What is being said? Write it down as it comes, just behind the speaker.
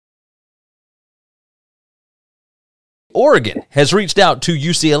Oregon has reached out to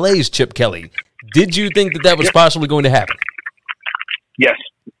UCLA's Chip Kelly. Did you think that was possibly going to happen? Yes.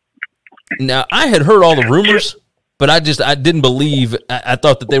 Now, I had heard all the rumors, but I didn't believe. I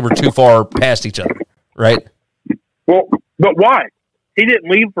thought that they were too far past each other, right? Well, but why? He didn't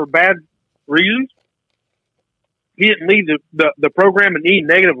leave for bad reasons. He didn't leave the program in any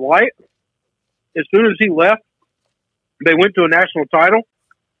negative light. As soon as he left, they went to a national title.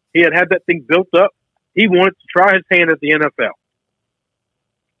 He had that thing built up. He wanted to try his hand at the NFL.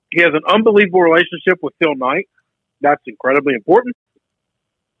 He has an unbelievable relationship with Phil Knight. That's incredibly important.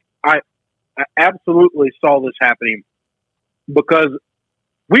 I absolutely saw this happening because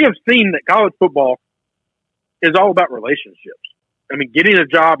we have seen that college football is all about relationships. I mean, getting a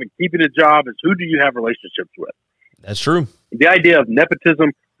job and keeping a job is who do you have relationships with? That's true. The idea of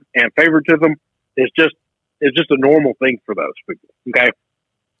nepotism and favoritism is just a normal thing for those people. Okay.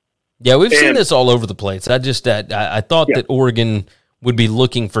 Yeah, we've seen this all over the place. I thought that Oregon would be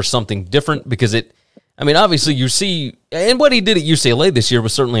looking for something different because obviously you see, and what he did at UCLA this year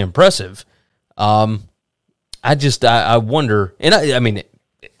was certainly impressive. I wonder, and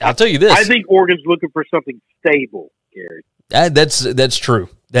I'll tell you this. I think Oregon's looking for something stable, Gary. That's true.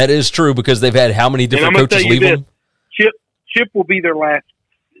 That is true because they've had how many different coaches leave them? Chip will be their last.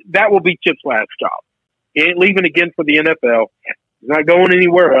 That will be Chip's last job. He ain't leaving again for the NFL. He's not going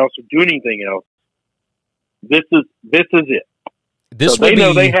anywhere else or doing anything else. This is it. They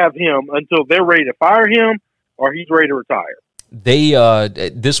know they have him until they're ready to fire him or he's ready to retire.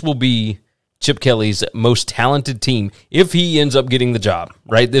 This will be Chip Kelly's most talented team if he ends up getting the job,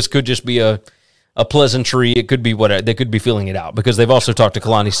 right? This could just be a pleasantry. It could be they could be feeling it out because they've also talked to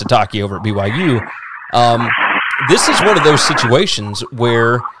Kalani Sitake over at BYU. This is one of those situations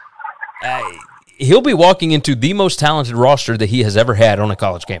where he'll be walking into the most talented roster that he has ever had on a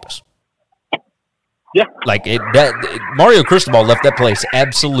college campus. Yeah. Mario Cristobal left that place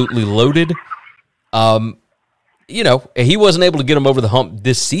absolutely loaded. He wasn't able to get him over the hump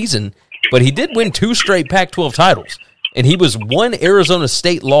this season, but he did win 2 straight Pac-12 titles, and he was 1 Arizona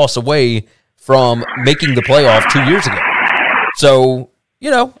State loss away from making the playoff 2 years ago. So,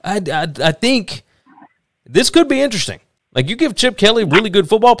 I think this could be interesting. Like, you give Chip Kelly really good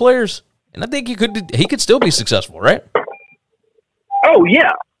football players, and I think he could still be successful, right? Oh,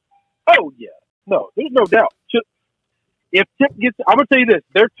 yeah. No, there's no doubt. If Chip gets, I'm going to tell you this,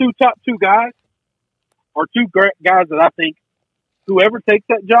 their top two guys are two guys that I think whoever takes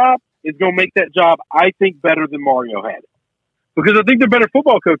that job is going to make that job, I think, better than Mario had it. Because I think they're better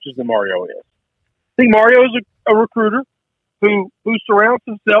football coaches than Mario is. I think Mario is a recruiter who surrounds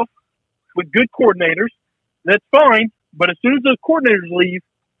himself with good coordinators. That's fine, but as soon as those coordinators leave,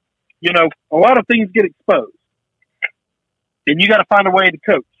 a lot of things get exposed. And you got to find a way to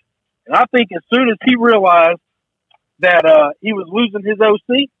coach. And I think as soon as he realized that he was losing his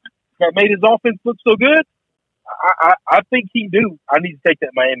OC, that made his offense look so good, I think he knew, I need to take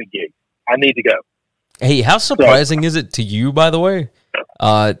that Miami gig. I need to go. Hey, how surprising is it to you, by the way,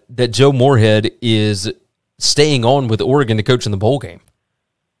 that Joe Moorhead is staying on with Oregon to coach in the bowl game?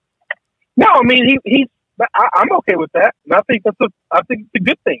 No, I'm okay with that. And I think it's a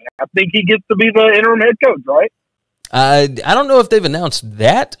good thing. I think he gets to be the interim head coach, right? I don't know if they've announced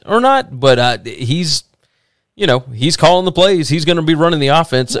that or not, but he's calling the plays. He's going to be running the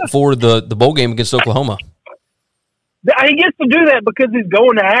offense for the bowl game against Oklahoma. He gets to do that because he's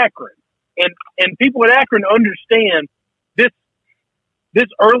going to Akron, and people at Akron understand this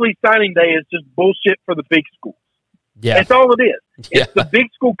early signing day is just bullshit for the big schools. Yeah, that's all it is. Yeah. It's the big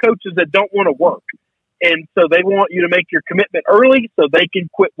school coaches that don't want to work. And so they want you to make your commitment early so they can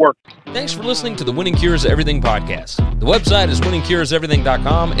quit working. Thanks for listening to the Winning Cures Everything podcast. The website is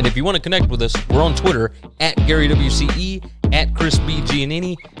winningcureseverything.com, and if you want to connect with us, we're on Twitter at GaryWCE, at Chris B.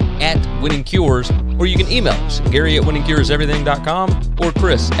 Giannini, at Winning Cures, or you can email us, Gary at winningcureseverything.com or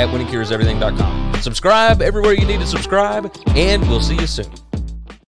Chris at winningcureseverything.com. Subscribe everywhere you need to subscribe, and we'll see you soon.